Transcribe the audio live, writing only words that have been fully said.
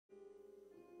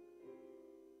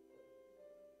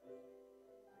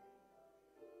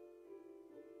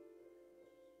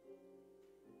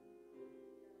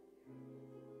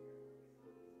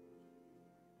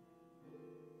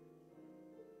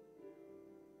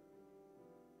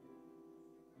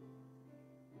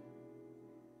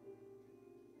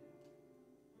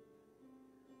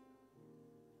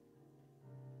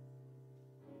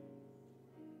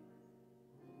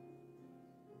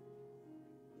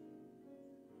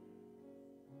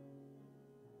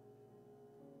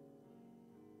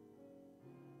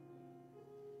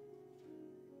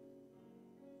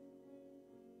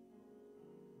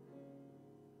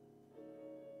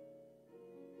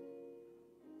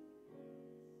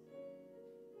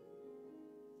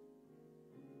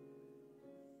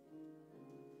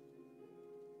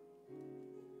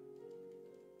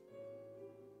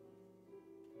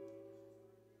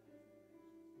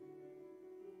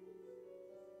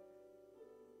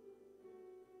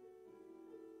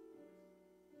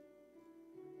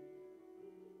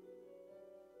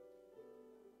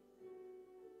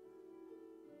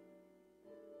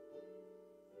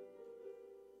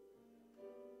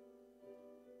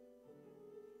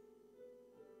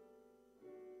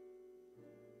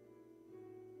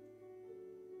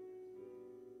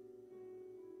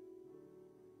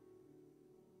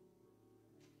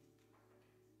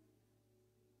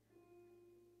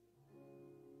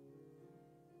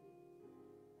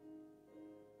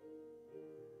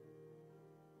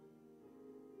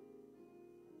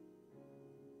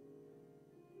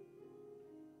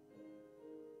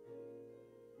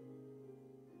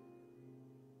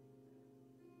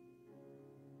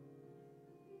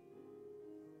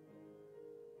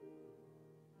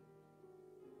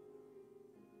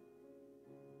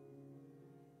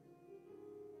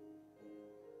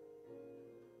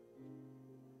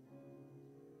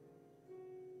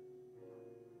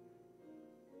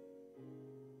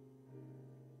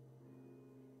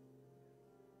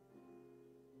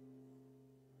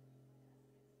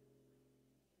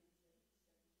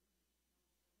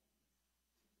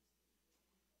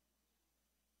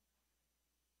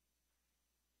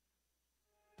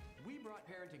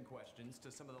parenting questions to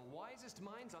some of the wisest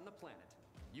minds on the planet.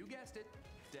 You guessed it,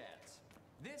 dads.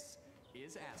 This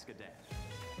is Ask a Dad.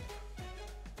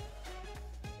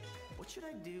 What should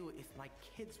I do if my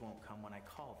kids won't come when I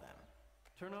call them?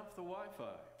 Turn off the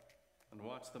Wi-Fi and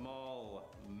watch them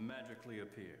all magically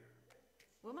appear.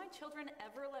 Will my children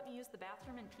ever let me use the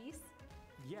bathroom in peace?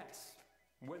 Yes,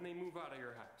 when they move out of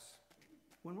your house.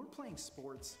 When we're playing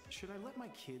sports, should I let my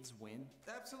kids win?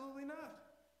 Absolutely not.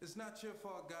 It's not your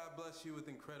fault God bless you with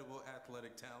incredible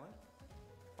athletic talent.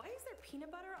 Why is there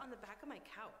peanut butter on the back of my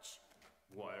couch?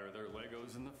 Why are there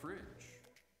Legos in the fridge?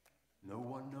 No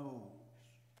one knows.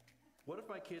 What if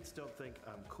my kids don't think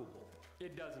I'm cool?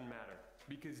 It doesn't matter,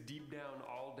 because deep down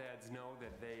all dads know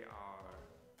that they are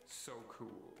so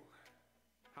cool.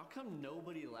 How come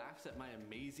nobody laughs at my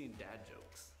amazing dad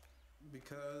jokes?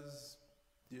 Because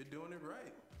you're doing it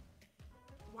right.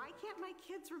 Why can't my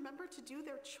kids remember to do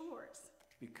their chores?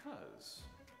 Because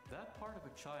that part of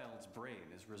a child's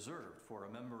brain is reserved for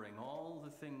remembering all the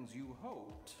things you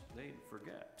hoped they'd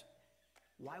forget.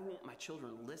 Why won't my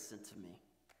children listen to me?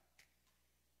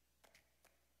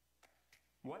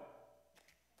 What?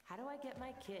 How do I get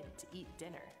my kid to eat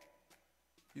dinner?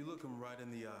 You look them right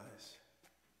in the eyes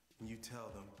and you tell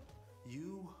them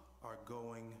you are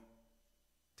going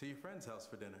to your friend's house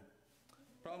for dinner.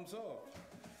 Problem solved.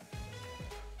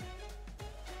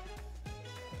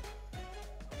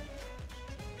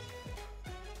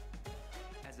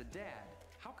 As a dad,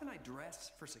 how can I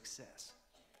dress for success?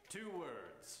 2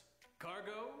 words: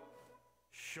 cargo,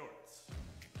 shorts.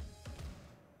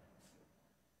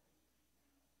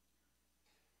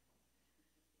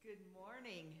 Good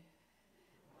morning.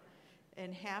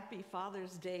 And happy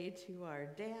Father's Day to our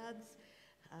dads.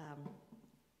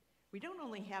 We don't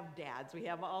only have dads, we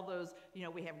have all those,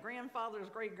 we have grandfathers,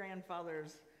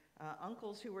 great-grandfathers,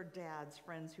 uncles who were dads,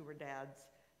 friends who were dads,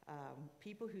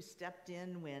 people who stepped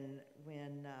in when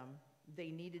they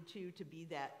needed to be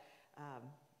that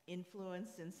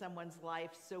influence in someone's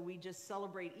life. So we just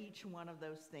celebrate each one of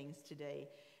those things today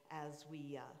as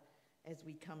we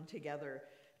come together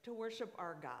to worship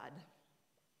our God.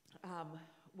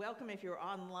 Welcome if you're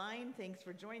online. Thanks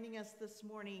for joining us this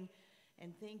morning.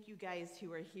 And thank you guys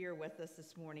who are here with us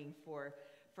this morning for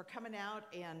coming out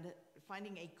and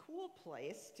finding a cool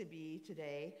place to be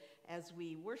today as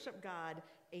we worship God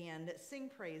and sing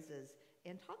praises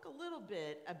and talk a little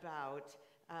bit about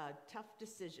tough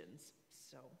decisions.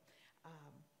 So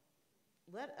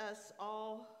let us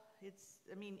all, it's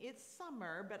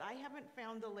summer, but I haven't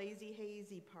found the lazy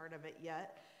hazy part of it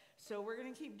yet. So we're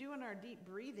going to keep doing our deep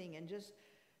breathing and just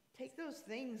take those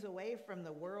things away from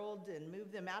the world and move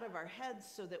them out of our heads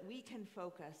so that we can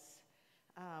focus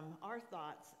our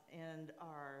thoughts and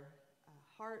our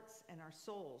hearts and our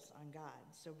souls on God.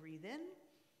 So breathe in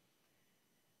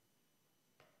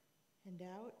and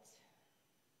out.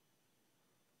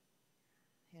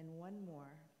 And one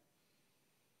more.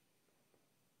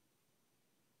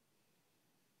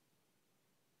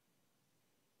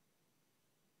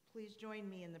 Please join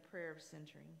me in the prayer of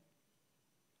centering.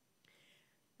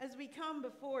 As we come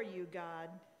before you, God,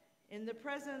 in the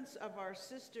presence of our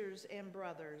sisters and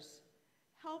brothers,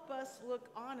 help us look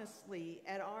honestly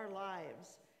at our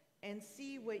lives and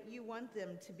see what you want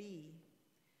them to be.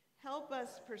 Help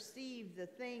us perceive the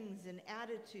things and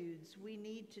attitudes we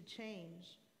need to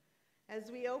change. As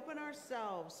we open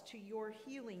ourselves to your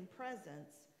healing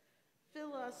presence,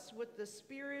 fill us with the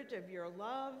spirit of your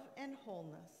love and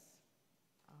wholeness.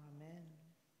 Amen.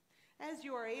 As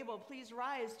you are able, please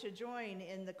rise to join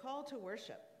in the call to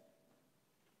worship.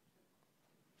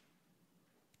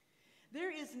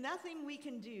 There is nothing we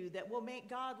can do that will make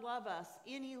God love us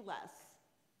any less.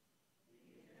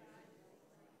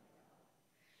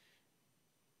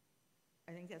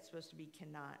 I think that's supposed to be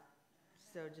cannot.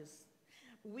 So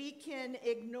we can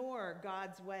ignore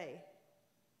God's way.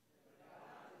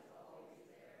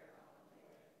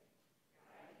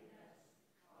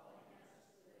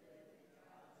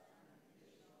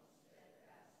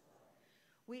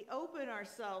 We open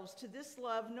ourselves to this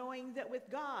love, knowing that with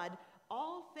God,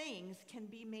 all things can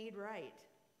be made right.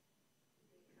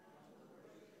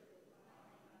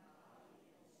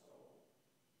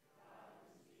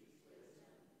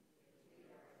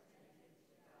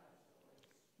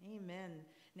 Amen.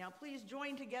 Now please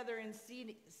join together in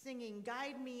singing,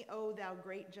 "Guide Me, O Thou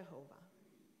Great Jehovah."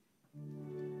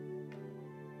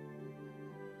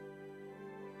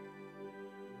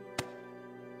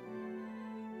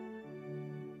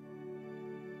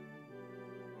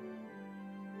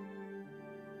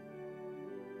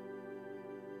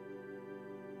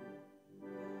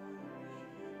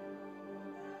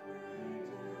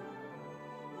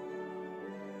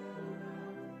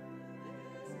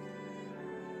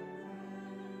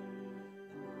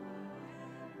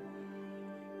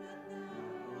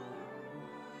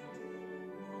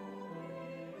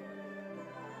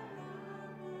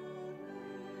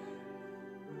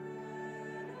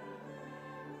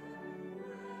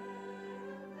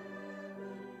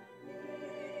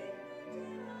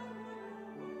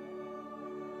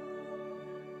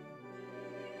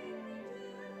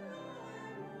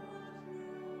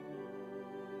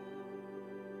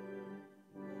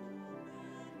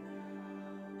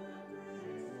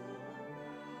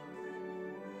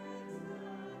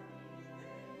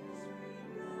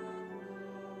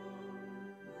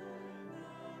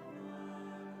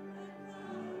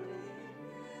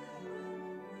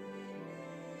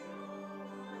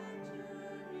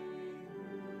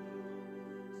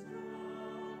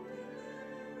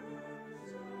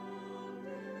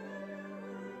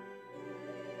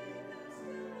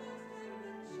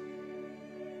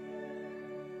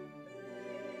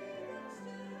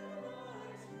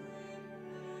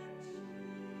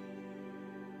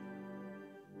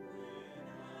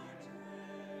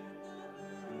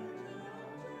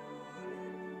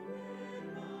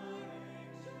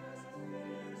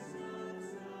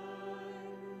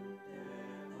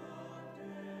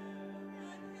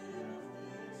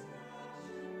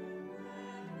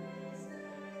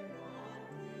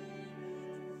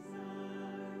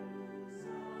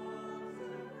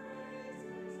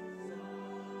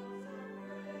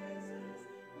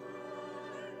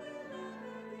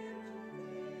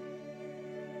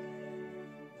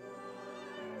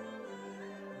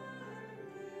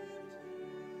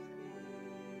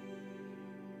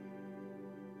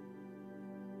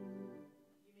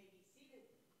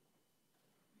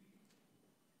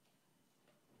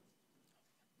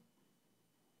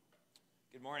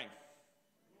 Good morning.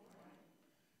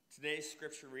 Today's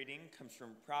scripture reading comes from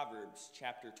Proverbs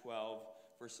chapter 12,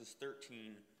 verses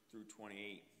 13 through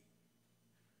 28.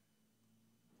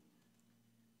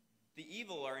 The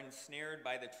evil are ensnared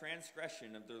by the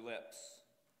transgression of their lips,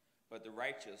 but the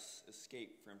righteous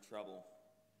escape from trouble.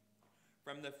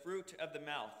 From the fruit of the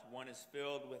mouth one is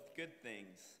filled with good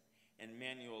things, and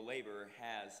manual labor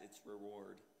has its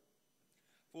reward.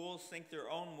 Fools think their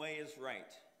own way is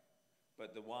right,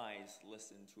 but the wise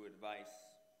listen to advice.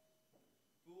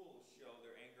 Fools show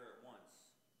their anger at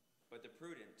once, but the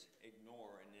prudent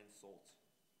ignore an insult.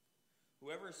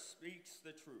 Whoever speaks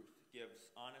the truth gives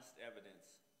honest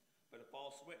evidence, but a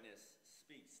false witness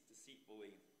speaks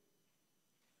deceitfully.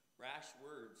 Rash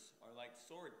words are like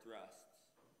sword thrusts,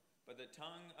 but the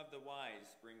tongue of the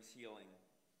wise brings healing.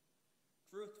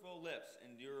 Truthful lips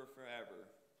endure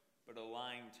forever, but a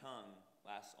lying tongue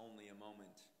lasts only a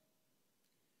moment.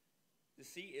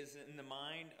 Deceit is in the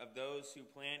mind of those who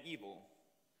plan evil,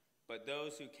 but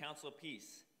those who counsel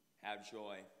peace have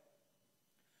joy.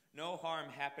 No harm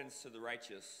happens to the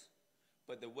righteous,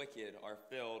 but the wicked are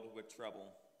filled with trouble.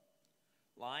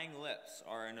 Lying lips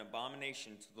are an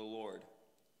abomination to the Lord,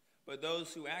 but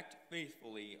those who act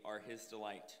faithfully are his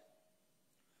delight.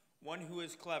 One who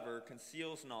is clever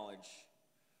conceals knowledge,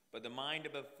 but the mind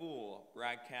of a fool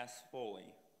broadcasts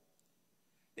folly.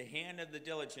 The hand of the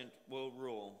diligent will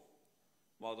rule,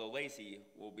 while the lazy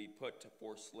will be put to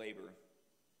forced labor.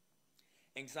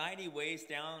 Anxiety weighs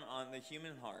down on the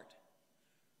human heart,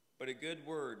 but a good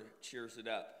word cheers it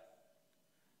up.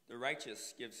 The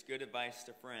righteous gives good advice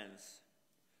to friends,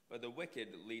 but the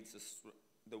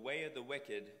way of the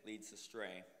wicked leads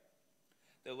astray.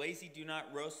 The lazy do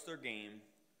not roast their game,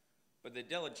 but the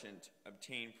diligent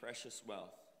obtain precious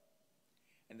wealth.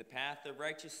 In the path of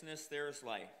righteousness there is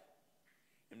life.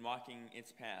 In walking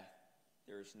its path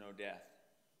there is no death.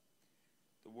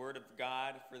 The word of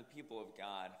God for the people of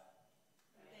God.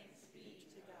 Thanks be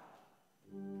to God.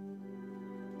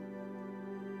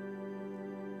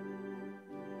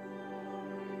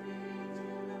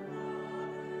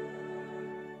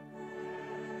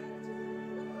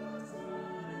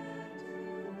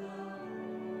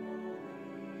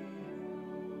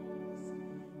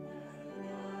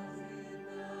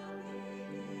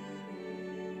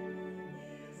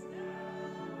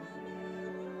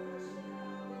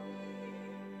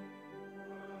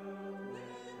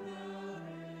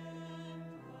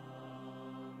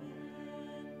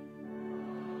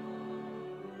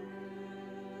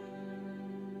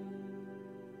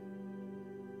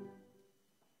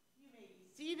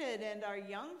 Seated, and our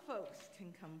young folks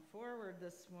can come forward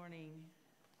this morning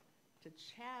to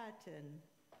chat and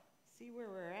see where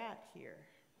we're at here.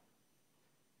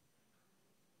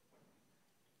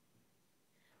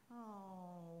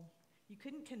 Oh, you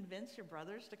couldn't convince your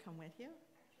brothers to come with you?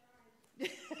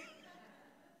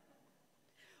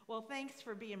 Well, thanks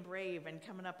for being brave and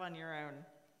coming up on your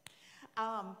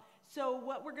own. So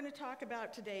what we're going to talk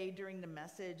about today during the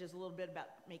message is a little bit about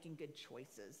making good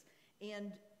choices.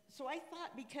 And so I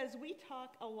thought, because we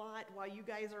talk a lot while you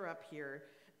guys are up here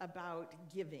about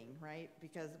giving, right?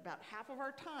 Because about half of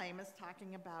our time is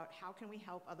talking about how can we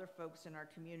help other folks in our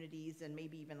communities and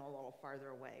maybe even a little farther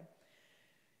away.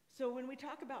 So when we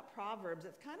talk about Proverbs,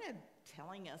 it's kind of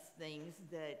telling us things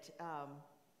that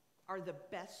are the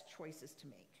best choices to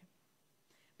make.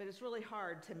 But it's really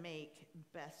hard to make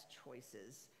best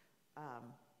choices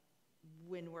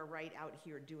when we're right out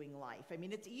here doing life. I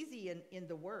mean, it's easy in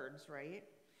the words, right?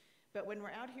 But when we're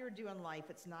out here doing life,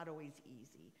 it's not always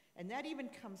easy. And that even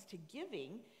comes to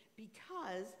giving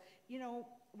because, you know,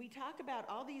 we talk about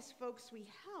all these folks we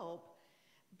help,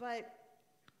 but,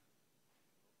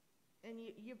 and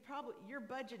you probably, your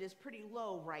budget is pretty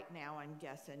low right now, I'm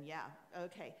guessing. Yeah,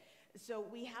 okay. So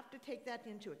we have to take that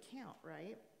into account,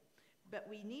 right? But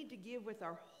we need to give with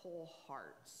our whole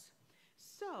hearts.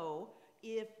 So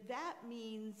if that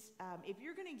means, if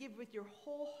you're going to give with your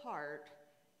whole heart,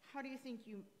 how do you think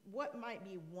what might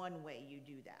be one way you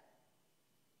do that?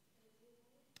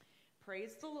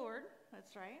 Praise the Lord,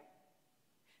 that's right.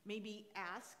 Maybe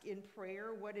ask in prayer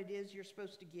what it is you're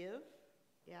supposed to give.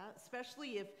 Yeah,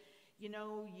 especially if, you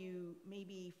know, you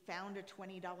maybe found a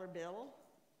 $20 bill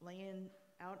laying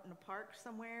out in a park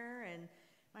somewhere and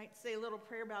might say a little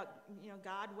prayer about, you know,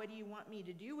 God, what do you want me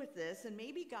to do with this? And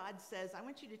maybe God says, I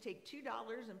want you to take $2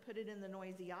 and put it in the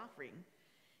noisy offering.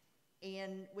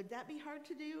 And would that be hard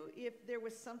to do if there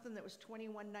was something that was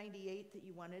 $21.98 that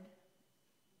you wanted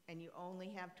and you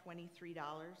only have $23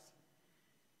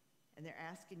 and they're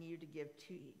asking you to give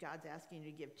God's asking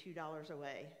you to give $2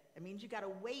 away? It means you got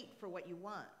to wait for what you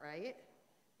want, right?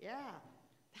 Yeah,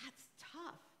 that's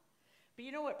tough But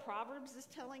you know what Proverbs is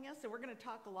telling us? And we're going to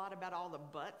talk a lot about all the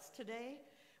buts today.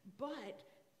 But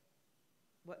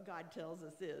what God tells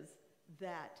us is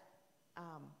that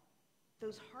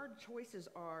those hard choices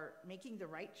are making the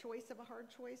right choice of a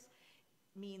hard choice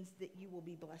means that you will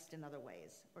be blessed in other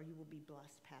ways, or you will be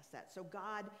blessed past that. So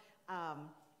God,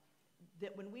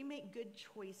 that when we make good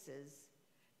choices,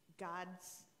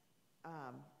 God's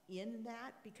in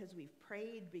that because we've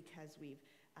prayed, because we've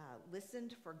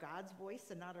listened for God's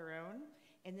voice and not our own,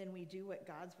 and then we do what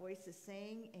God's voice is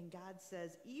saying, and God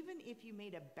says, even if you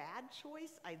made a bad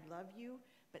choice, I love you,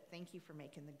 but thank you for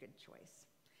making the good choice.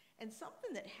 And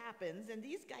something that happens, and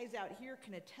these guys out here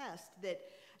can attest, that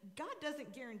God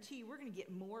doesn't guarantee we're going to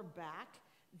get more back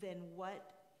than what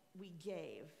we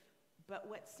gave. But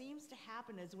what seems to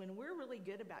happen is when we're really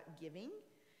good about giving,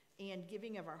 and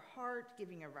giving of our heart,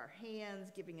 giving of our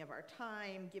hands, giving of our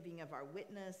time, giving of our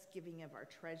witness, giving of our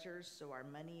treasures, so our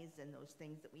monies and those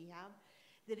things that we have,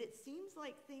 that it seems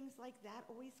like things like that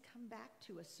always come back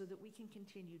to us so that we can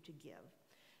continue to give.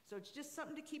 So it's just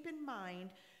something to keep in mind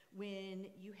when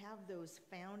you have those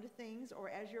found things, or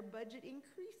as your budget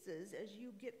increases as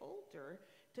you get older,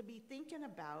 to be thinking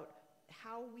about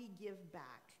how we give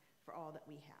back for all that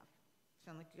we have.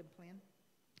 Sound like a good plan?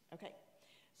 Okay,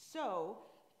 so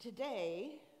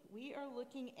today we are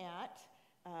looking at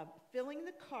filling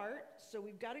the cart. So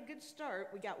we've got a good start.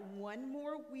 We got one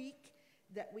more week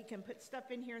that we can put stuff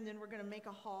in here, and then we're going to make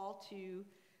a haul to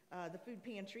the food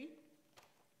pantry.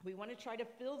 We want to try to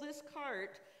fill this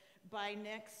cart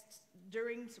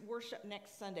during worship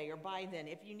next Sunday, or by then.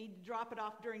 If you need to drop it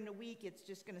off during the week, it's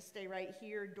just going to stay right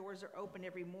here. Doors are open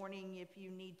every morning. If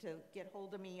you need to get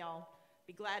hold of me, I'll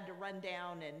be glad to run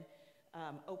down and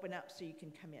open up so you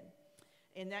can come in.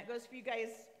 And that goes for you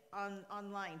guys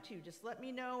online too. Just let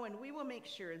me know, and we will make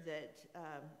sure that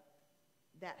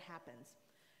that happens.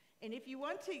 And if you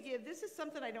want to give, this is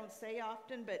something I don't say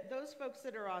often, but those folks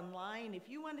that are online, if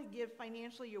you want to give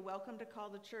financially, you're welcome to call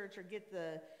the church or get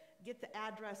the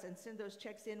address and send those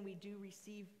checks in. We do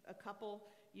receive a couple,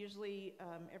 usually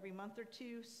every month or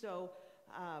two. So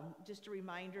just a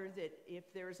reminder that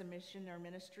if there is a mission or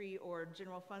ministry or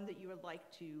general fund that you would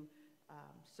like to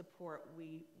support,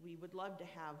 we would love to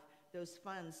have those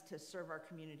funds to serve our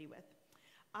community with.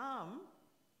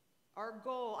 Our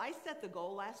goal, I set the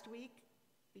goal last week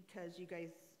because you guys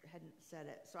hadn't set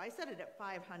it. So I set it at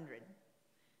 500.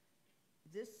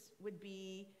 This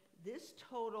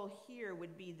total here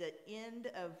would be the end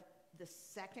of the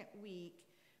second week.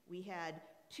 We had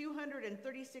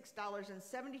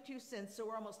 $236.72, so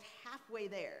we're almost halfway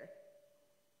there.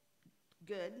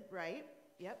 Good, right?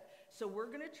 Yep. So we're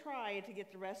going to try to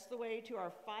get the rest of the way to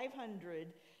our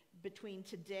 500 between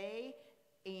today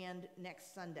and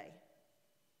next Sunday.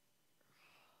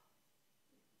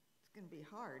 It's going to be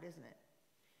hard, isn't it?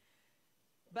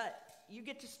 But you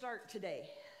get to start today.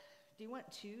 Do you want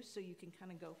two so you can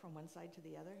kind of go from one side to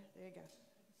the other? There you go.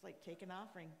 It's like take an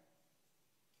offering.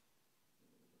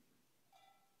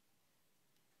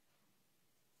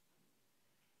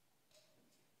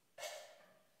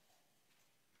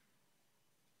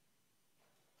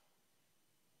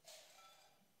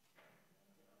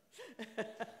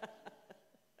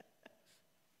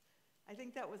 I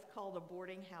think that was called a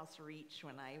boarding house reach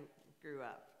when I grew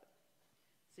up.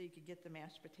 So you could get the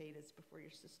mashed potatoes before your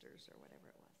sisters or whatever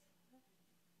it was.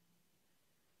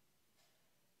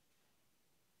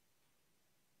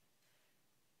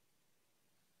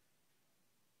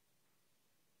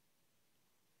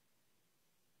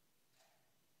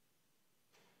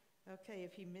 Okay,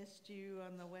 if he missed you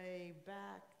on the way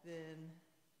back, then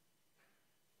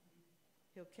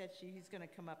he'll catch you. He's going to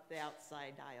come up the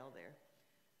outside aisle there.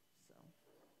 So.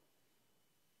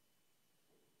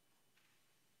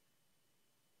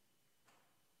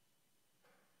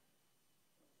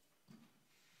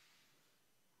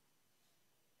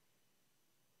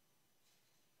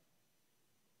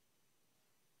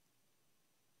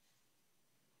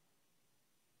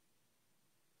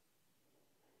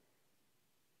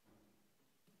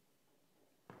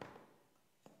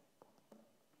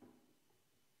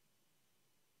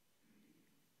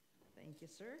 Thank you,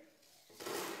 sir.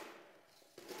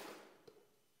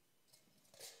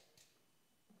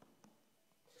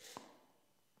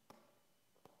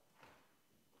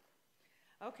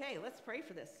 Okay, let's pray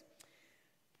for this.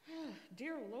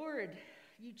 Dear Lord,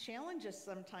 you challenge us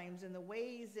sometimes in the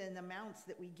ways and amounts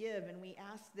that we give, and we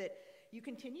ask that you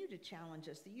continue to challenge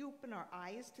us, that you open our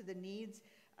eyes to the needs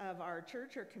of our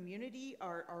church, our community,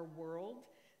 our world,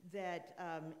 that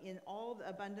in all the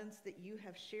abundance that you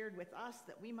have shared with us,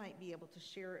 that we might be able to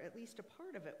share at least a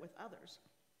part of it with others.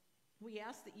 We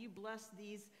ask that you bless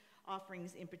these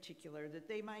offerings in particular, that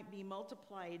they might be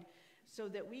multiplied so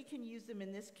that we can use them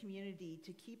in this community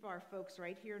to keep our folks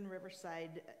right here in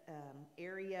Riverside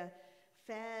area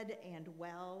fed and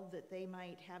well, that they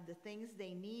might have the things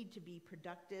they need to be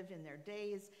productive in their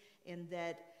days, and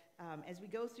that as we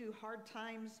go through hard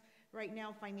times right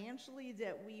now financially,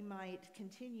 that we might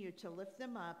continue to lift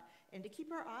them up and to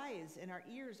keep our eyes and our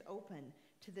ears open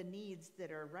to the needs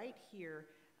that are right here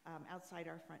outside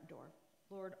our front door.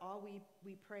 Lord,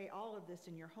 we pray all of this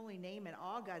in your holy name, and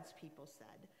all God's people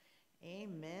said,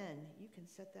 amen. You can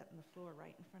set that on the floor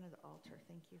right in front of the altar.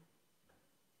 Thank you.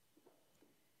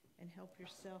 And help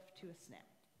yourself to a snap.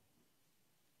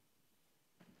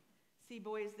 See,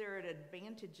 boys, there are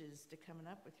advantages to coming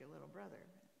up with your little brother.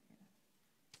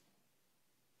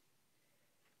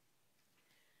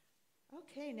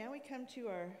 Okay, now we come to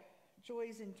our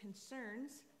joys and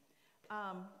concerns.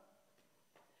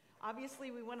 Obviously,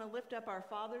 we want to lift up our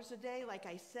fathers today. Like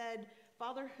I said,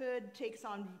 fatherhood takes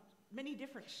on many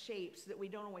different shapes that we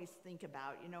don't always think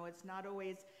about. You know, it's not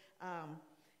always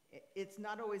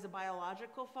a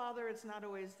biological father. It's not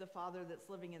always the father that's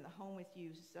living in the home with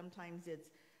you. Sometimes it's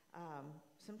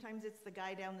the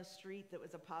guy down the street that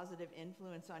was a positive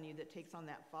influence on you that takes on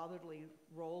that fatherly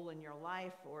role in your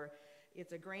life, or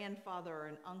it's a grandfather or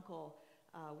an uncle.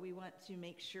 We want to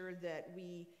make sure that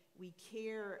we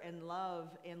care and love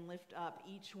and lift up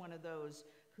each one of those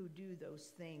who do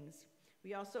those things.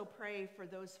 We also pray for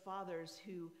those fathers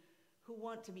who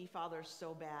want to be fathers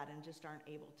so bad and just aren't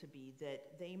able to be,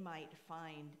 that they might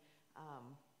find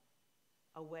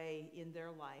a way in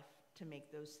their life to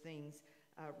make those things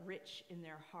rich in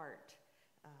their heart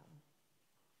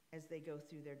as they go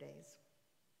through their days.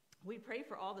 We pray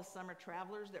for all the summer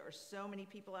travelers. There are so many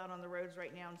people out on the roads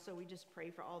right now, and so we just pray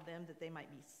for all of them that they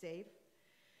might be safe.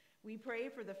 We pray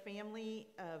for the family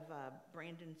of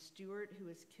Brandon Stewart, who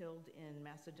was killed in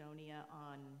Macedonia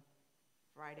on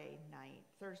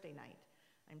Thursday night,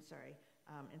 and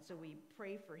so we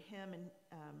pray for him and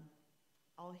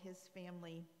all his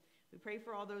family. We pray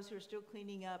for all those who are still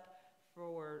cleaning up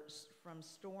from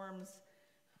storms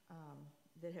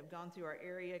that have gone through our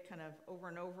area kind of over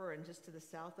and over and just to the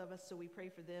south of us. So we pray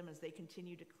for them as they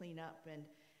continue to clean up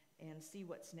and see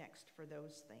what's next for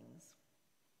those things.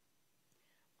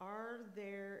 Are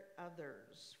there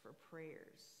others for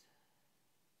prayers?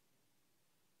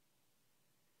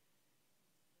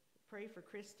 Pray for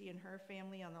Christy and her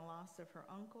family on the loss of her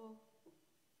uncle.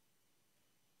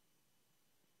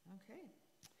 Okay.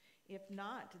 If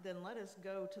not, then let us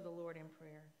go to the Lord in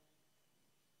prayer.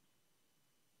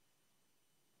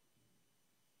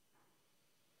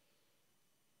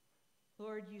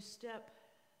 Lord, you step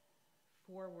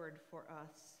forward for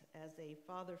us as a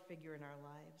father figure in our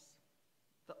lives,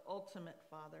 the ultimate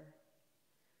father,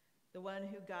 the one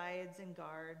who guides and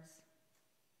guards,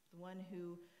 the one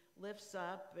who lifts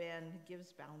up and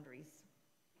gives boundaries,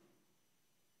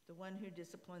 the one who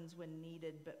disciplines when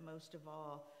needed, but most of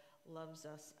all, loves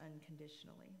us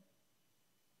unconditionally.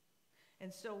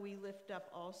 And so we lift up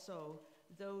also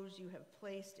those you have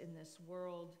placed in this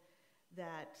world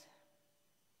that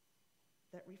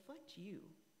reflect you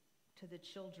to the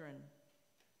children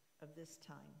of this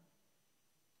time.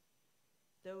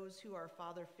 Those who are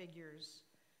father figures,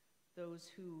 those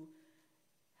who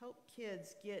help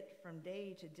kids get from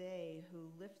day to day,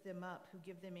 who lift them up, who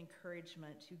give them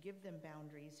encouragement, who give them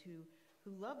boundaries,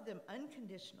 who love them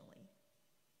unconditionally.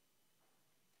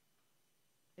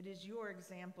 It is your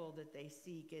example that they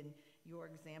seek and your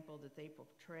example that they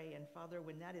portray. And Father,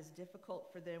 when that is difficult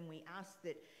for them, we ask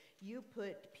that you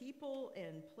put people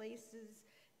and places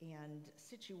and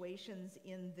situations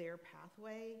in their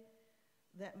pathway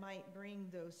that might bring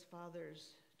those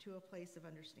fathers to a place of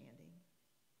understanding.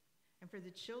 And for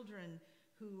the children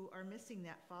who are missing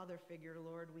that father figure,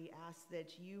 Lord, we ask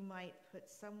that you might put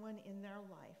someone in their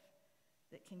life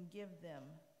that can give them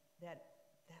that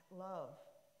love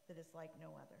that is like no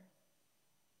other.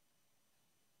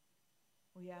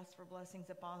 We ask for blessings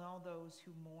upon all those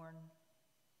who mourn,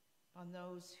 on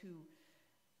those who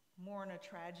mourn a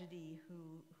tragedy,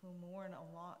 who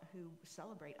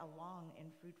celebrate a long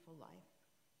and fruitful life.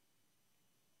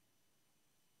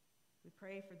 We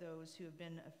pray for those who have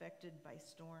been affected by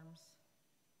storms,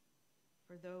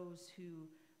 for those who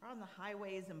are on the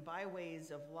highways and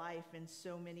byways of life in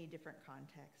so many different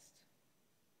contexts.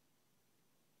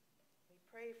 We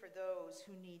pray for those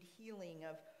who need healing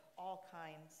of all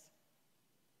kinds,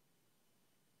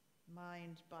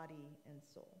 mind, body, and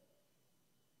soul.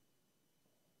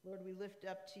 Lord, we lift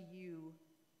up to you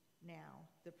now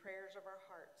the prayers of our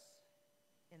hearts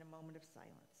in a moment of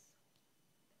silence.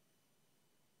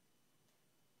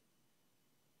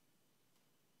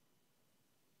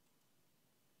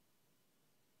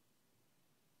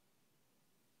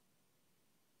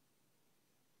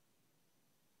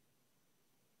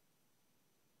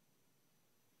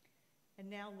 And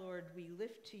now, Lord, we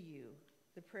lift to you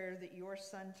the prayer that your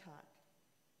Son taught,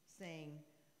 saying,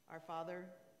 Our Father,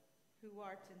 who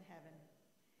art in heaven,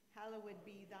 hallowed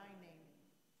be thy name.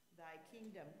 Thy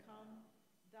kingdom come,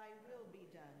 thy will be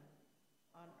done,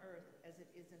 on earth as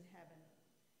it is in heaven.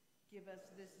 Give us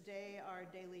this day our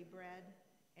daily bread,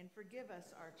 and forgive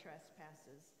us our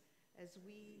trespasses, as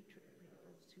we forgive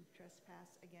those who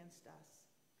trespass against us.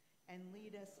 And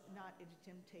lead us not into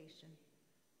temptation,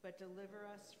 but deliver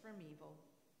us from evil.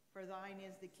 For thine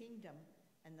is the kingdom,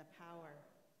 and the power,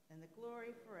 and the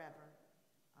glory forever.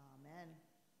 Amen.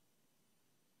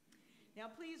 Now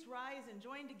please rise and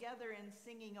join together in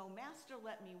singing, O Master,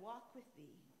 let me walk with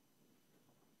thee.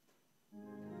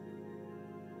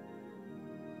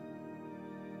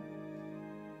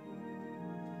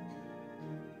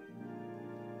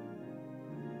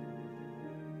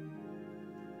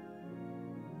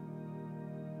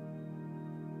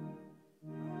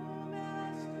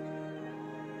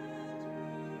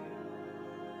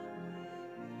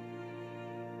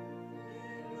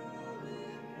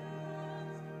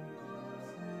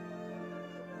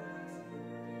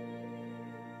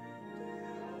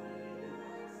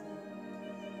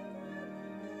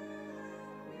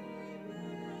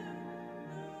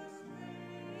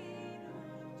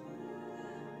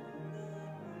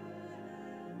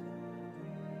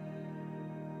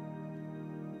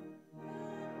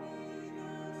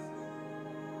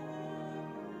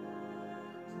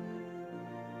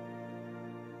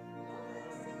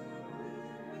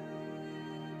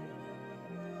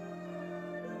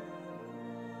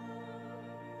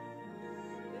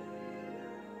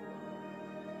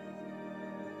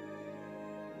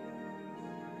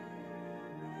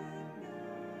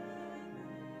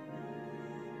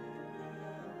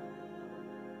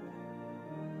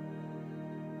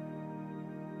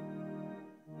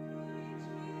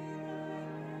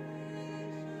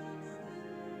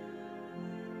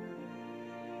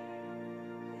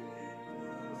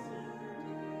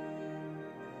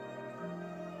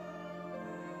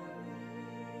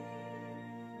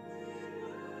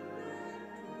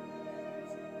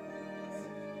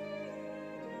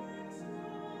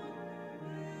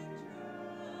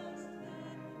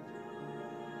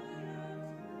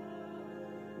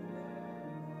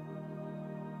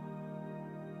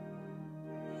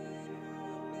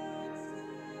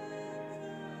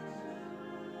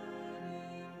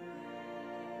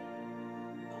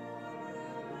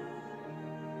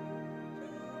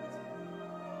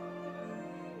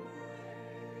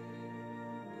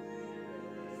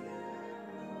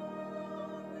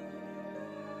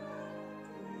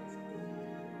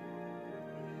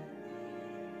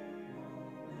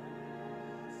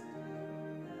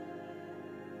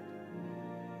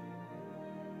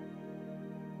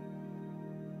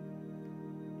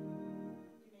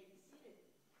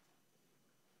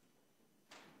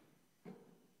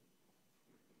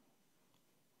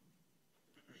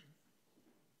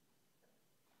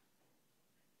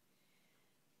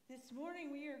 This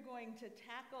morning we are going to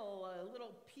tackle a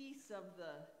little piece of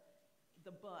the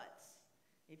buts.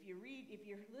 If you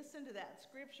listen to that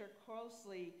scripture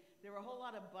closely, there were a whole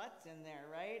lot of buts in there,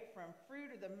 right? From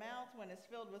fruit of the mouth when it's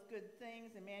filled with good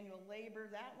things and manual labor,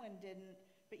 that one didn't.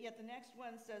 But yet the next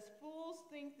one says, fools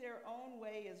think their own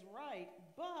way is right,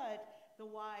 but the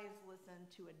wise listen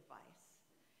to advice.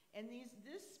 And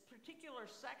this particular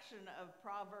section of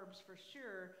Proverbs for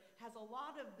sure has a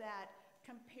lot of that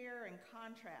compare and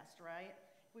contrast, right?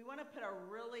 If we want to put a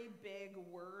really big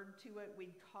word to it,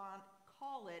 we'd call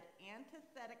it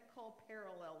antithetical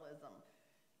parallelism.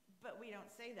 But we don't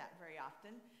say that very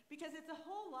often because it's a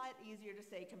whole lot easier to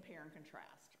say compare and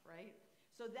contrast, right?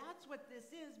 So that's what this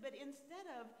is. But instead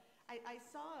of, I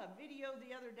saw a video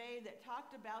the other day that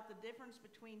talked about the difference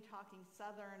between talking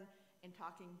Southern and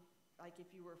talking like if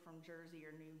you were from Jersey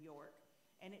or New York.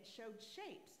 And it showed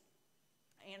shapes.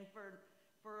 And for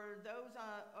those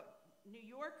New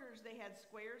Yorkers, they had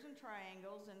squares and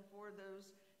triangles, and for those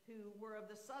who were of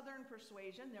the Southern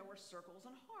persuasion, there were circles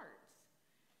and hearts.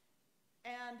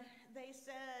 And they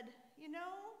said,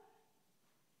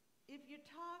 if you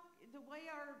talk, the way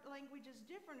our language is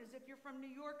different is if you're from New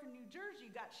York or New Jersey,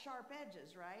 you got sharp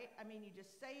edges, right? I mean, you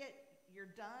just say it, you're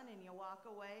done, and you walk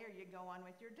away, or you go on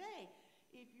with your day.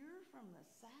 If you're from the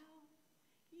South,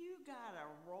 you gotta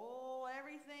roll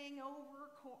everything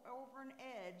over an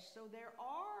edge, so there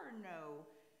are no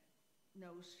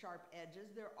sharp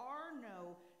edges, there are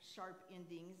no sharp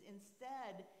endings.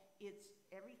 Instead,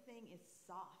 everything is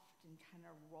soft and kind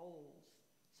of rolls.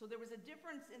 So there was a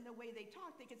difference in the way they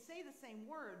talked. They could say the same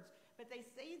words, but they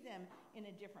say them in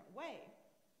a different way.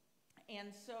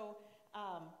 And so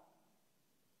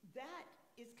that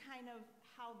is kind of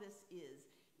how this is.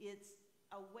 It's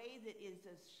a way that is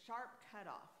a sharp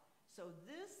cutoff. So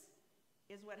this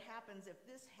is what happens if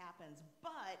this happens,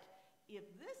 but if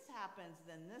this happens,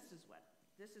 then this is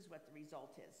what the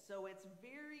result is. So it's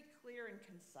very clear and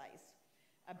concise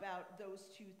about those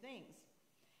two things.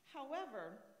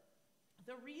 However,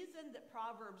 the reason that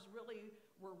Proverbs really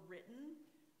were written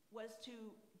was to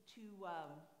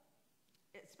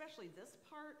especially this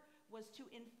part, was to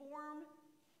inform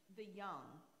the young,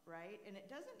 right? And it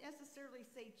doesn't necessarily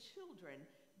say children,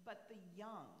 but the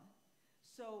young.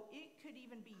 So it could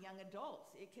even be young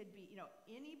adults. It could be,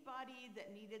 anybody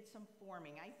that needed some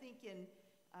forming. I think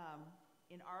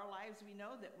in our lives, we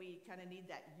know that we kind of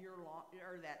need that year-long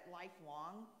or that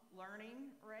lifelong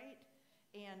learning, right?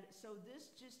 And so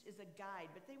this just is a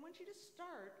guide, but they want you to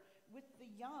start with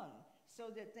the young so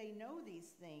that they know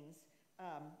these things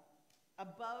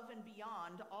above and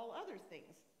beyond all other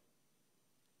things.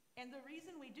 And the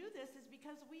reason we do this is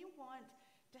because we want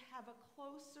to have a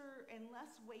closer and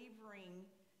less wavering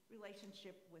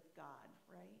relationship with God,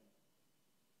 right?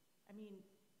 I mean,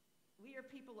 we are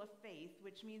people of faith,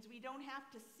 which means we don't have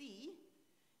to see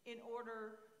in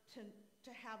order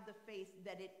to have the faith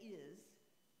that it is.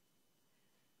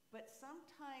 But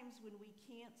sometimes when we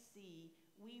can't see,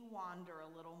 we wander a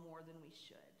little more than we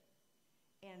should.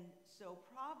 And so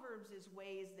Proverbs is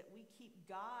ways that we keep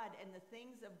God and the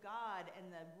things of God and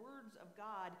the words of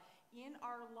God in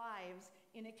our lives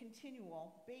in a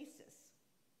continual basis.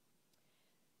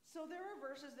 So there are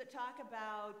verses that talk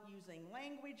about using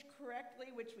language correctly,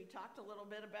 which we talked a little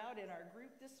bit about in our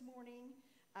group this morning,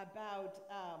 about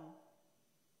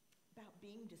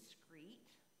being discreet,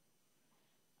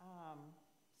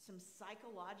 some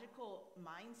psychological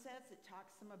mindsets. It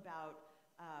talks some about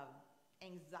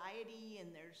anxiety,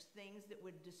 and there's things that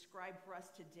would describe for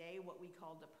us today what we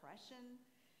call depression.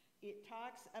 It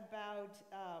talks about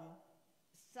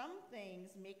some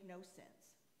things make no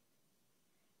sense,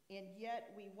 and yet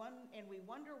we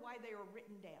wonder why they were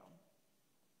written down.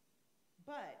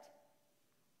 But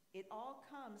it all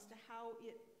comes to how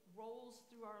it rolls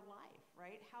through our life,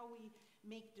 right? How we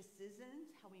make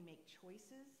decisions, how we make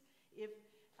choices. If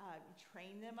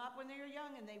train them up when they're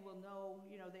young and they will know,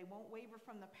 they won't waver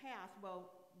from the path.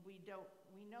 Well, we know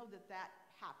that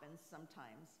happens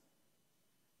sometimes.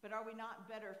 But are we not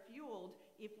better fueled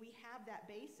if we have that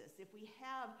basis, if we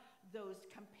have those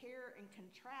compare and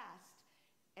contrast,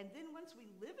 and then once we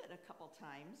live it a couple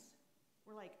times,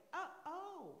 we're like,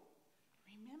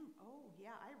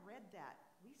 yeah, I read that.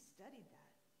 We studied that.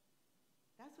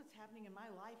 That's what's happening in my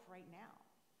life right now.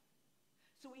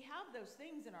 So we have those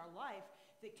things in our life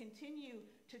that continue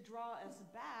to draw us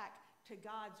back to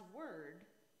God's word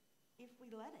if we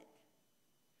let it.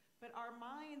 But our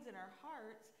minds and our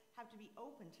hearts have to be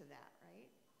open to that,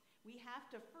 right? We have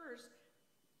to first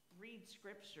read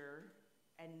scripture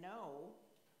and know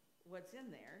what's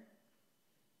in there.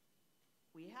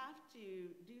 We have to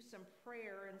do some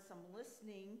prayer and some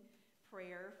listening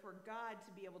prayer for God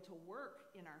to be able to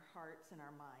work in our hearts and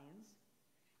our minds.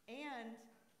 And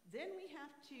then we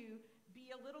have to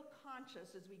be a little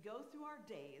conscious as we go through our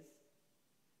days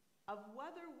of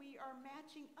whether we are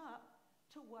matching up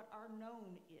to what our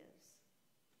known is.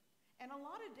 And a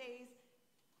lot of days,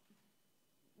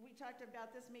 we talked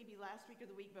about this maybe last week or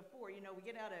the week before, we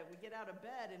get out of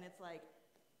bed and it's like,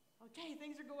 okay,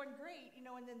 things are going great, and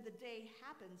then the day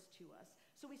happens to us.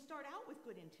 So we start out with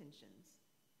good intentions.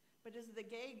 But as the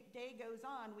day goes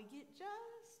on, we get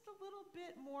just a little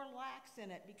bit more lax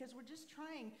in it because we're just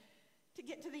trying to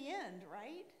get to the end,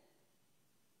 right?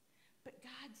 But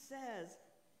God says,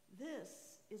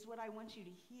 this is what I want you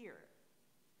to hear.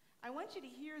 I want you to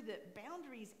hear that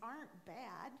boundaries aren't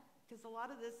bad, because a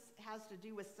lot of this has to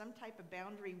do with some type of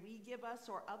boundary we give us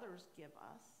or others give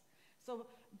us. So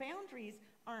boundaries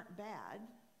aren't bad.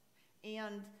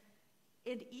 And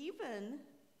even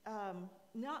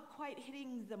not quite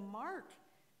hitting the mark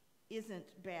isn't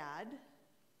bad.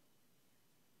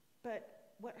 But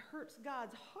what hurts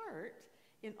God's heart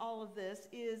in all of this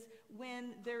is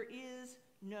when there is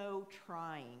no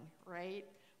trying, right?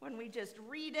 When we just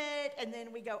read it and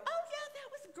then we go, oh yeah, that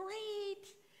was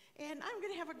great, and I'm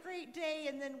going to have a great day,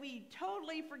 and then we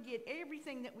totally forget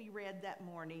everything that we read that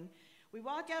morning. We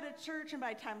walk out of church, and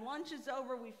by the time lunch is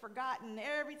over, we've forgotten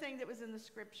everything that was in the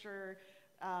scripture.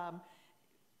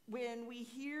 When we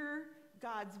hear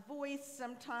God's voice,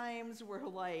 sometimes we're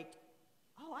like,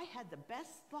 oh, I had the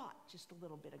best thought just a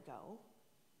little bit ago.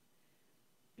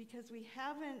 Because we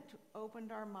haven't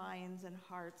opened our minds and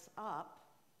hearts up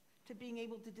to being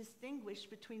able to distinguish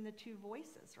between the two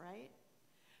voices, right?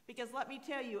 Because let me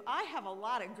tell you, I have a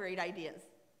lot of great ideas.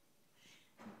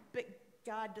 But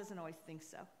God doesn't always think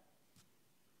so.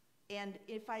 And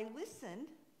if I listen,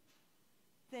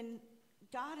 then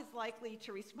God is likely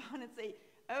to respond and say,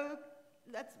 oh,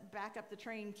 let's back up the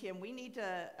train, Kim. We need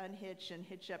to unhitch and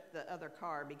hitch up the other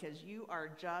car because you are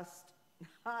just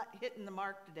not hitting the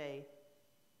mark today.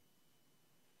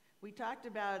 We talked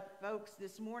about folks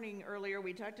this morning earlier.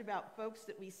 We talked about folks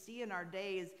that we see in our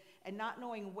days and not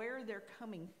knowing where they're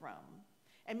coming from.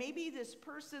 And maybe this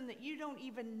person that you don't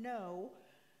even know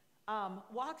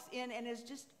walks in and is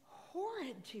just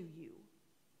horrid to you.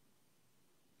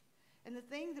 And the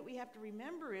thing that we have to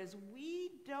remember is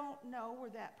we don't know where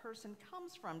that person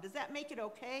comes from. Does that make it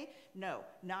okay? No,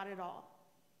 not at all.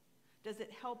 Does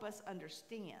it help us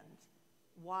understand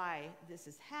why this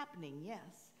is happening?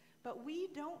 Yes. But we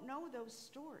don't know those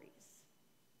stories.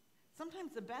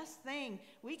 Sometimes the best thing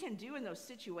we can do in those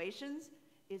situations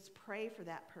is pray for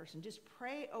that person. Just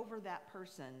pray over that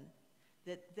person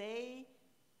that they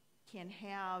can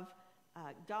have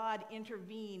God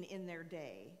intervene in their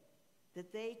day,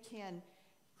 that they can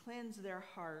cleanse their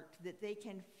heart, that they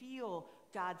can feel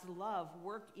God's love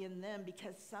work in them,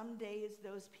 because some days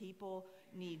those people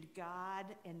need God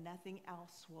and nothing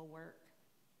else will work.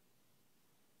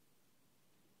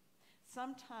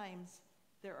 Sometimes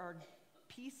there are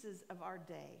pieces of our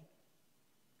day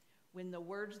when the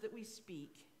words that we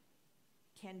speak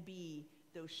can be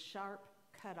those sharp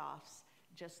cutoffs,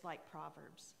 just like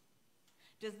Proverbs.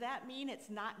 Does that mean it's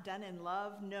not done in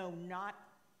love? No, not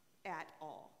at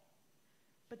all.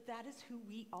 But that is who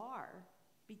we are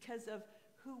because of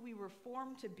who we were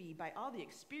formed to be, by all the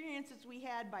experiences we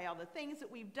had, by all the things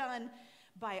that we've done,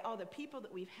 by all the people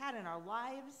that we've had in our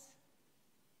lives.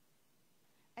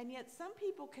 And yet some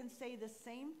people can say the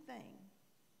same thing,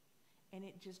 and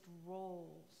it just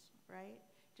rolls, right?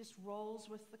 Just rolls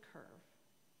with the curve.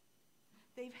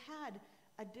 They've had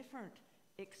a different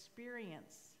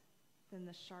experience than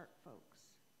the sharp folks.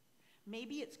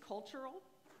 Maybe it's cultural.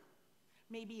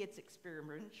 Maybe it's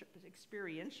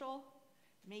experiential.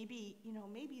 Maybe,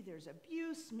 maybe there's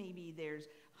abuse. Maybe there's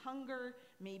hunger.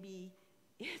 Maybe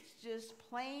it's just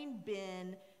plain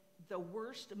been the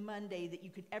worst Monday that you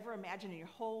could ever imagine in your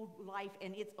whole life,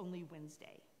 and it's only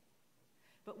Wednesday.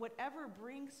 But whatever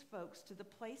brings folks to the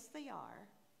place they are,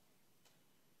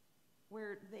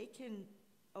 where they can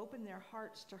open their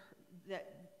hearts to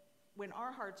that, when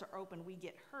our hearts are open, we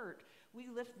get hurt, we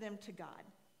lift them to God.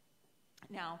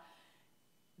 Now,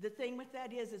 the thing with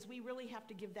that is we really have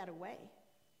to give that away,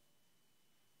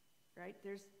 right?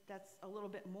 That's a little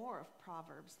bit more of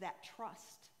Proverbs, that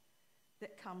trust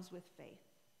that comes with faith.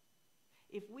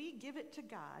 If we give it to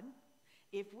God,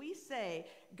 if we say,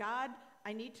 God,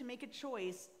 I need to make a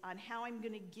choice on how I'm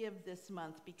going to give this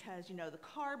month because, the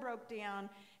car broke down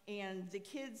and the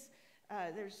kids,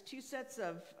 there's 2 sets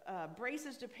of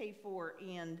braces to pay for,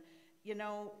 and,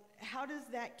 how does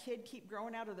that kid keep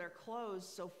growing out of their clothes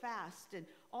so fast? And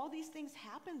all these things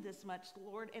happen this much,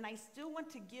 Lord, and I still want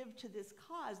to give to this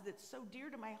cause that's so dear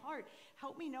to my heart.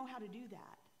 Help me know how to do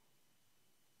that.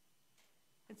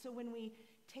 And so when we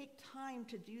take time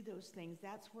to do those things,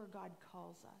 that's where God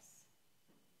calls us.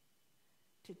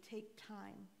 To take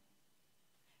time,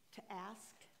 to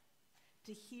ask,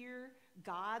 to hear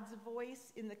God's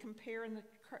voice in the compare and the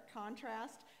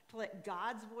contrast, to let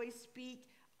God's voice speak,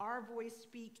 our voice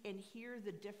speak, and hear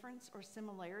the difference or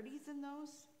similarities in those.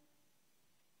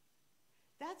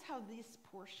 That's how this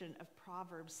portion of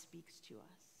Proverbs speaks to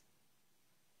us.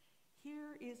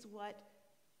 Here is what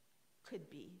could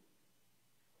be,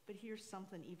 but here's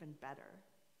something even better.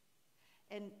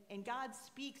 And God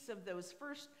speaks of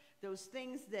those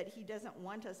things that he doesn't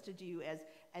want us to do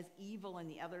as evil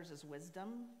and the others as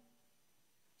wisdom.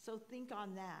 So think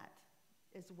on that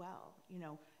as well.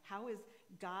 How is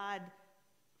God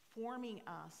forming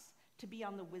us to be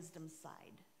on the wisdom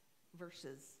side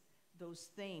versus those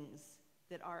things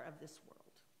that are of this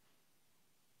world?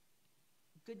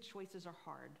 Good choices are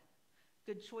hard.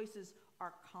 Good choices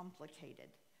are complicated.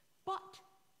 But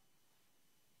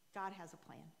God has a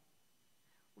plan.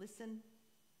 Listen,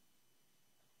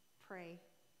 pray,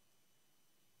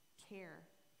 care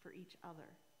for each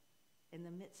other in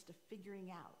the midst of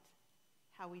figuring out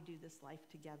how we do this life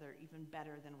together even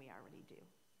better than we already do.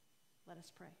 Let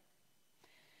us pray.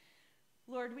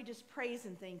 Lord, we just praise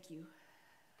and thank you.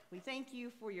 We thank you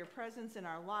for your presence in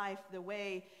our life, the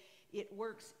way it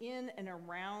works in and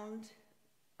around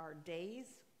our days,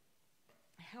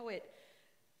 how it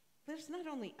lifts not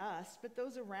only us, but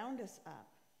those around us up.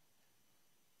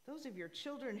 Those of your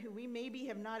children who we maybe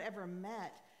have not ever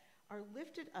met are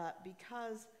lifted up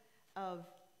because of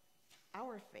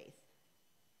our faith,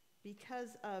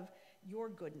 because of your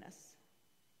goodness,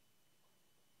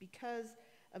 because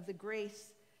of the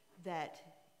grace that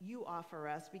you offer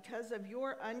us, because of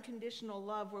your unconditional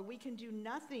love, where we can do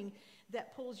nothing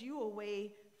that pulls you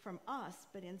away from us,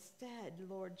 but instead,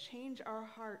 Lord, change our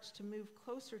hearts to move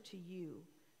closer to you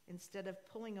instead of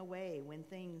pulling away when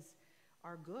things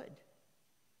are good,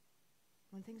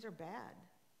 when things are bad,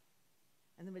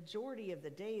 and the majority of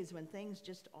the days when things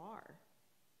just are.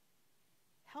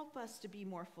 Help us to be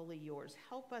more fully yours.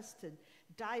 Help us to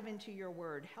dive into your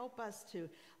word. Help us to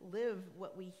live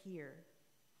what we hear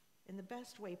in the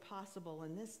best way possible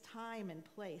in this time and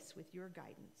place with your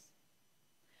guidance.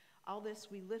 All this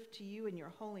we lift to you in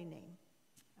your holy name.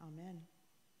 Amen.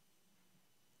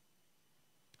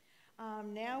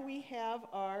 Now we have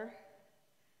our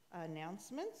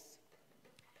announcements.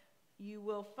 You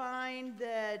will find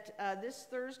that this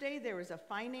Thursday there was a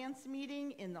finance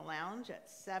meeting in the lounge at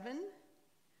 7.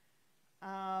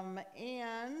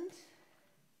 And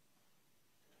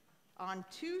on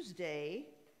Tuesday,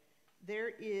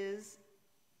 there is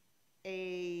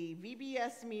a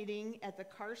VBS meeting at the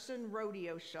Carson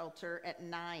Rodeo Shelter at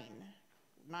 9.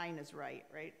 9 is right?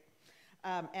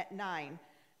 At 9.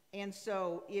 And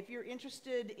so if you're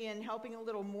interested in helping a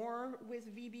little more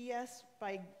with VBS,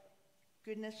 by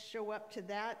goodness, show up to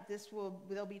that.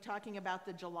 They'll be talking about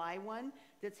the July one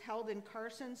that's held in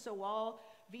Carson. So all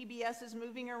VBS is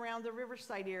moving around the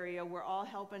Riverside area. We're all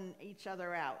helping each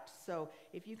other out. So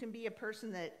if you can be a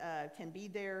person that can be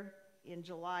there in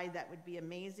July, that would be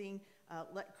amazing.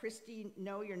 Let Christy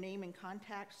know your name and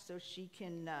contact so she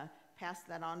can pass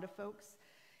that on to folks.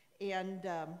 And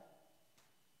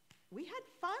we had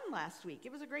fun last week.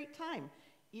 It was a great time.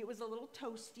 It was a little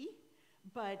toasty,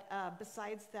 but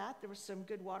besides that, there was some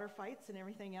good water fights and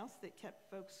everything else that kept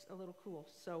folks a little cool.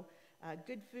 So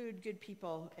good food, good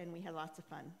people, and we had lots of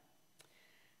fun.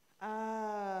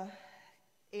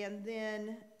 And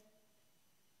then,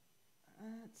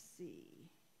 let's see.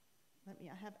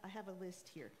 I have a list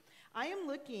here. I am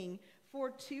looking for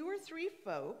 2 or 3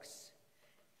 folks.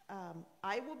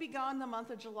 I will be gone the month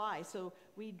of July, so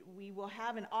we will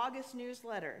have an August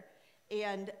newsletter.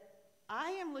 And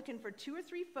I am looking for 2 or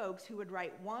 3 folks who would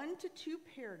write 1 to 2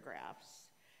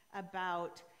 paragraphs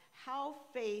about how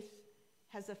faith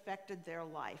has affected their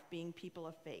life, being people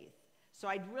of faith. So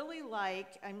I'd really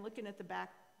like, I'm looking at the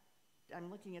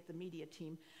media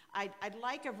team. I'd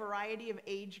like a variety of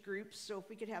age groups, so if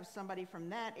we could have somebody from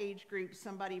that age group,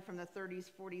 somebody from the 30s,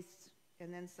 40s,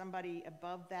 and then somebody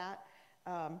above that.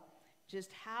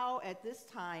 Just how at this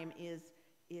time is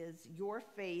your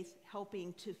faith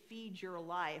helping to feed your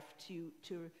life, to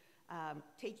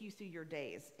take you through your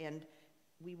days. And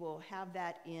we will have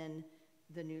that in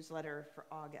the newsletter for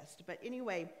August. But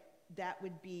anyway, that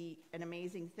would be an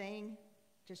amazing thing.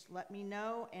 Just let me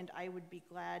know, and I would be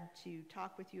glad to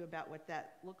talk with you about what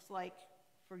that looks like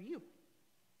for you.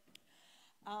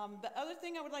 The other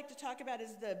thing I would like to talk about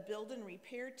is the build and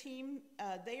repair team.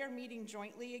 They are meeting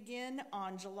jointly again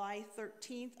on July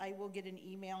 13th. I will get an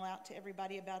email out to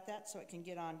everybody about that so it can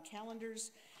get on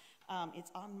calendars.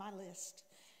 It's on my list.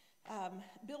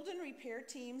 Build and repair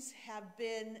teams have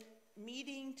been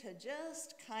meeting to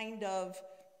just kind of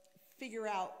figure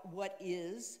out what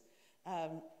is.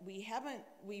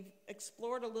 We've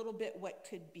explored a little bit what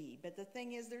could be, but the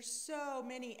thing is there's so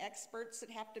many experts that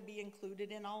have to be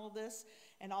included in all of this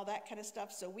and all that kind of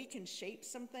stuff, so we can shape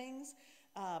some things,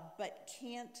 but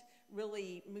can't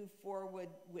really move forward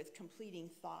with completing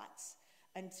thoughts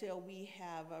until we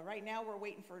have, right now we're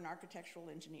waiting for an architectural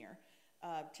engineer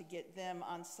to get them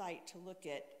on site to look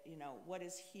at, what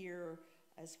is here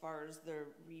as far as the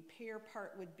repair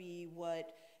part would be, what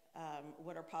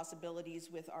are possibilities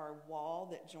with our wall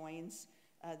that joins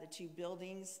the 2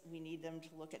 buildings. We need them to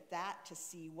look at that to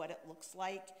see what it looks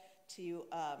like, to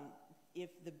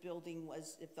if the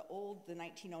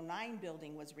 1909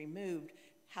 building was removed,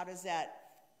 how does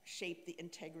that shape the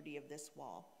integrity of this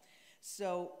wall?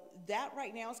 So that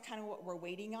right now is kind of what we're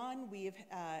waiting on. We've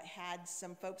had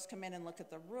some folks come in and look at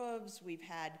the roofs. We've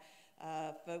had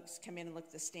folks come in and look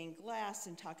at the stained glass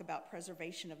and talk about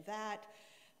preservation of that.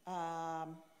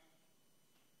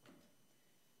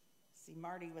 See,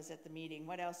 Marty was at the meeting.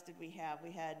 What else did we have?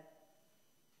 We had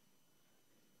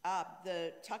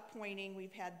the tuck pointing.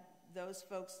 We've had those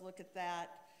folks look at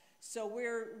that. So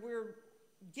we're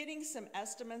getting some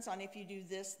estimates on if you do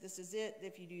this, this is it.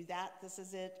 If you do that, this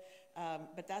is it.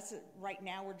 But that's it. Right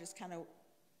now we're just kind of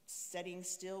sitting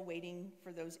still, waiting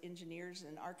for those engineers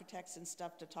and architects and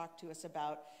stuff to talk to us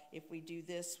about if we do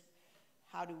this,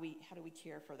 how do we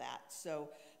care for that? So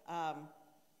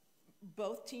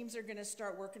both teams are going to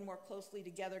start working more closely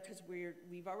together because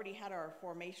we've already had our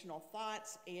formational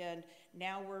thoughts, and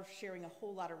now we're sharing a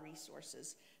whole lot of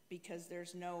resources because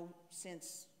there's no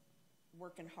sense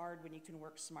working hard when you can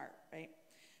work smart, right?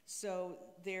 So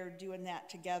they're doing that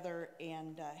together,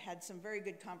 and had some very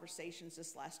good conversations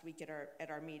this last week at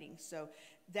our meeting. So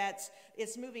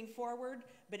it's moving forward,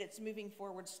 but it's moving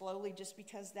forward slowly, just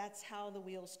because that's how the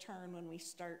wheels turn when we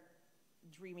start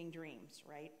dreaming dreams,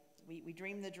 right? We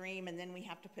dream the dream, and then we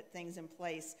have to put things in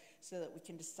place so that we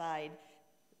can decide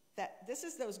that this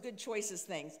is those good choices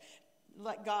things.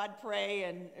 Let God pray,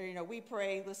 and we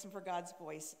pray, listen for God's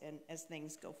voice, and as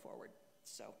things go forward.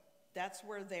 So that's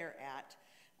where they're at.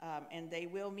 And they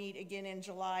will meet again in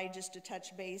July just to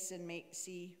touch base and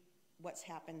see what's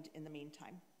happened in the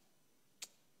meantime.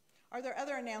 Are there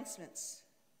other announcements?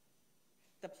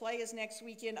 The play is next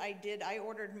weekend. I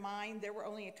ordered mine. There were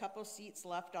only a couple seats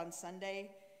left on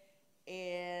Sunday.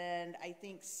 And I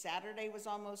think Saturday was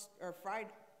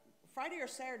Friday or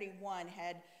Saturday one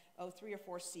had 3 or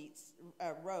 4 seats,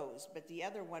 rows, but the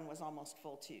other one was almost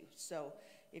full too. So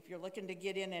if you're looking to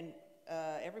get in, and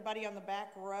everybody on the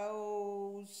back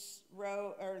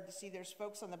there's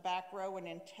folks on the back row, and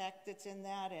in tech that's in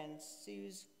that, and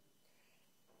Sue's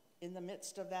in the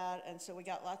midst of that, and so we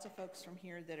got lots of folks from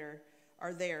here that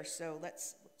are there, so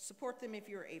let's support them if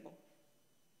you're able.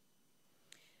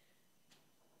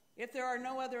 If there are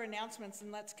no other announcements,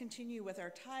 then let's continue with our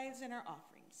tithes and our offerings.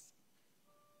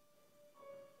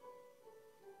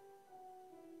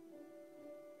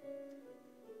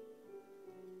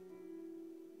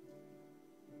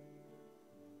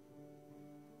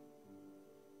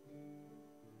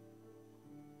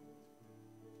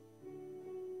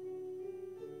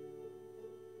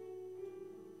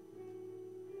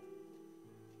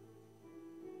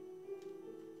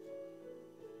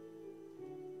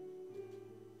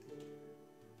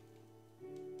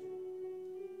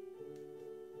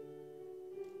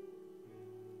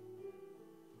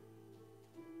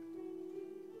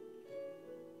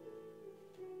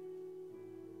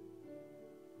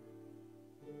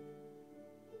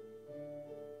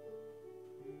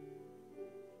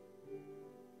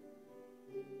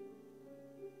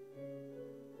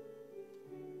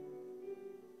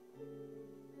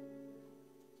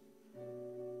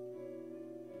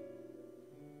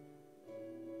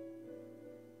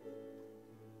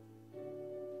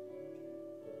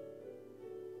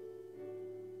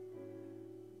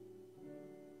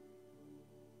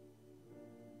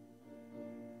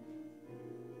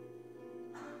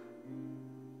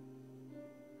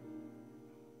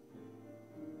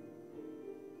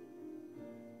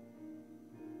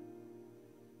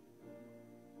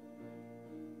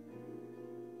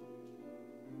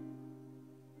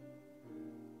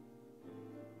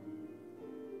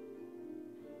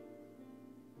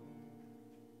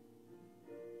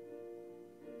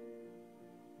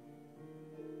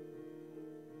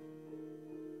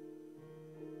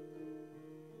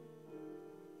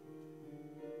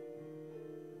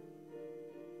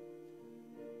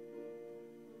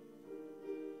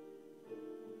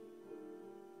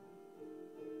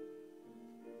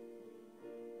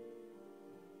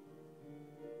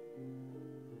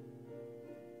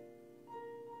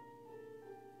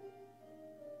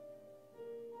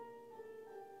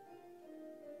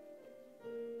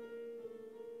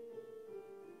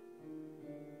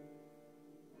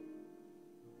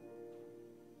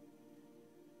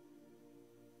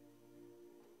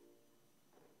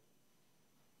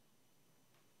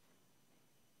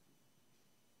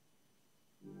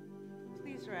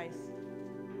 Please rise.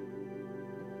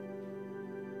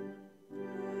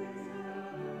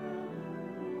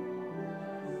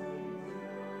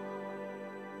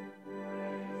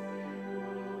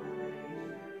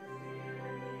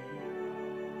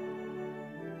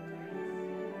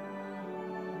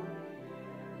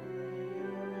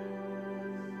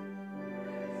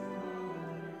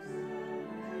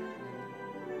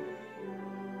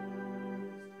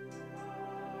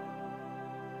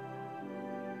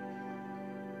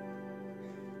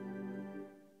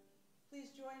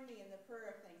 Join me in the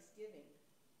prayer of thanksgiving.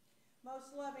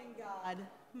 Most loving God,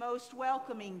 most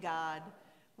welcoming God,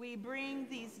 we bring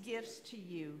these gifts to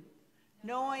you,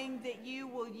 knowing that you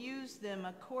will use them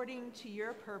according to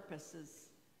your purposes.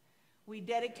 We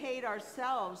dedicate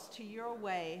ourselves to your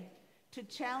way to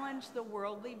challenge the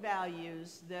worldly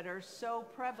values that are so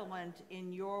prevalent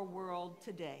in your world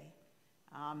today.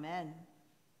 Amen.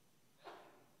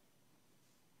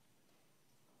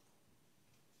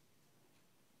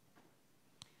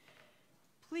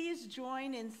 Please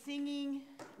join in singing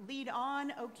Lead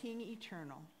On, O King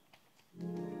Eternal. Lead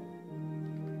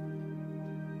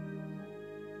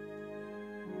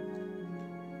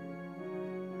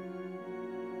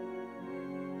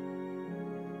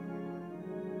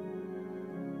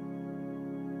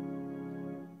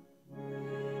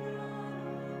on,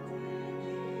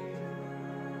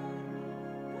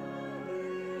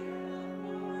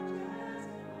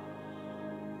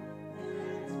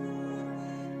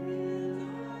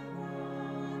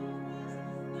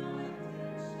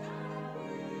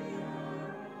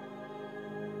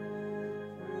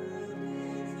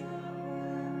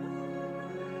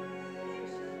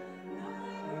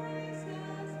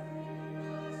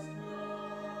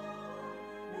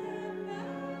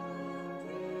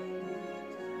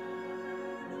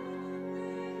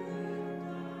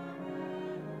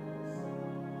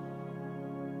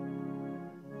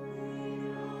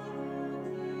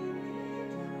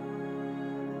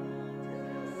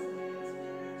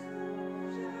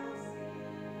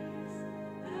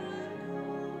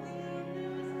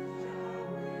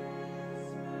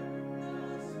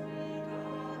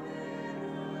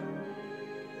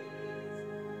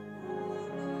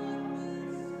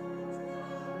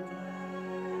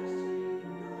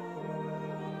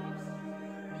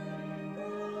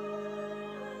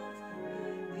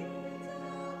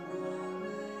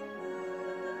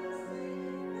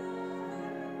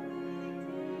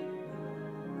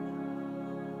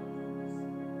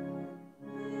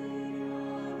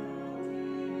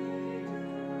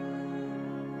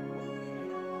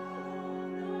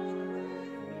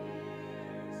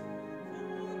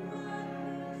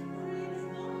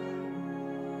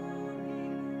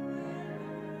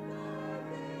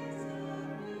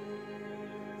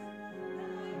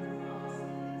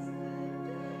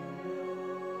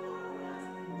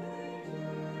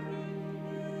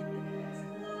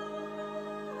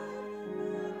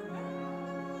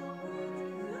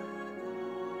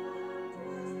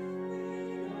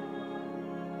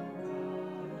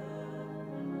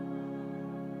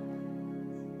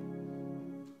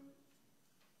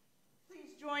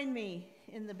 Join me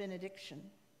in the benediction.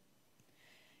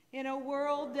 In a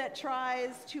world that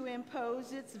tries to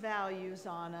impose its values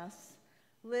on us,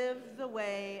 live the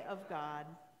way of God.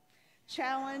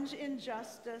 Challenge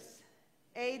injustice,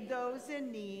 aid those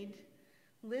in need,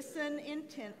 listen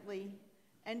intently,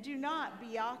 and do not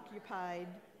be occupied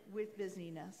with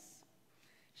busyness.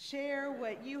 Share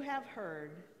what you have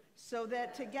heard so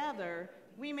that together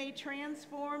we may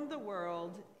transform the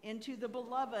world into the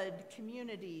beloved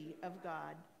community of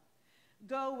God.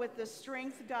 Go with the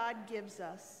strength God gives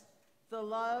us, the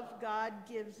love God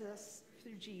gives us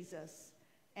through Jesus,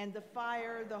 and the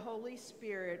fire the Holy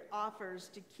Spirit offers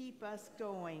to keep us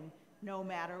going no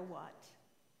matter what.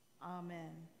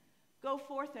 Amen. Go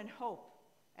forth in hope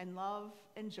and love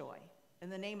and joy. In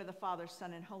the name of the Father,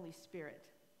 Son, and Holy Spirit.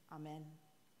 Amen.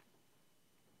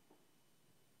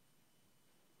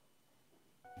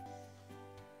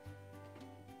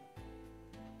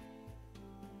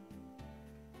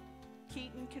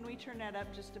 Keaton, can we turn that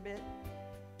up just a bit?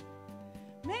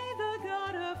 May the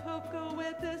God of hope go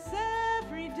with us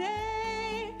every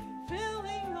day,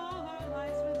 filling